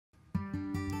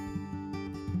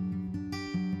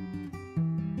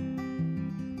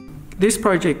This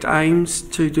project aims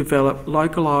to develop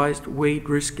localised weed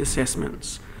risk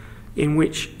assessments in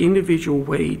which individual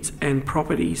weeds and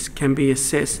properties can be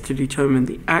assessed to determine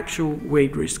the actual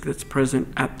weed risk that's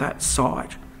present at that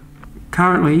site.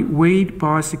 Currently, weed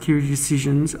biosecurity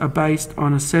decisions are based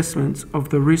on assessments of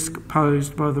the risk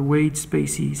posed by the weed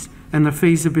species and the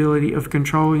feasibility of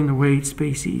controlling the weed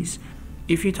species.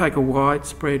 If you take a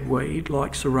widespread weed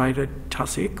like serrated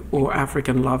tussock or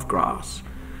African lovegrass,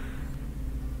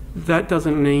 that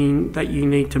doesn't mean that you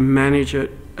need to manage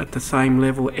it at the same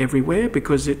level everywhere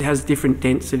because it has different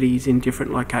densities in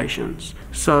different locations.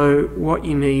 So what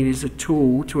you need is a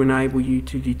tool to enable you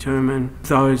to determine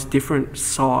those different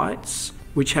sites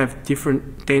which have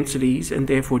different densities and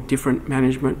therefore different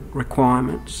management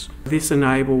requirements. This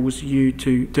enables you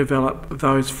to develop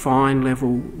those fine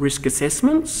level risk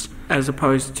assessments as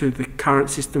opposed to the current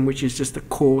system, which is just a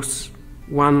coarse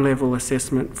one level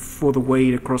assessment for the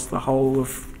weed across the whole of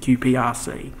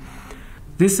QPRC.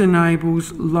 This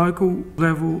enables local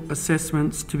level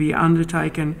assessments to be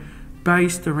undertaken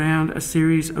based around a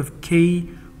series of key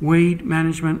weed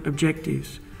management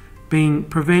objectives, being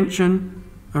prevention,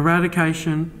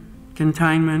 eradication,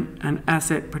 containment and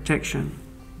asset protection.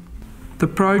 The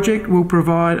project will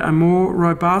provide a more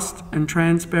robust and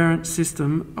transparent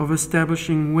system of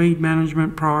establishing weed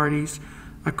management priorities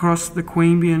across the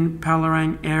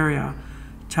Queanbeyan-Palerang area,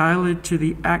 tailored to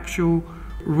the actual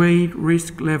weed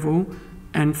risk level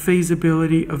and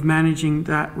feasibility of managing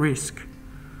that risk.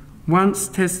 Once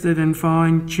tested and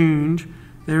fine-tuned,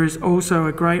 there is also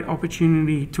a great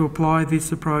opportunity to apply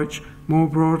this approach more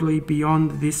broadly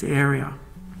beyond this area.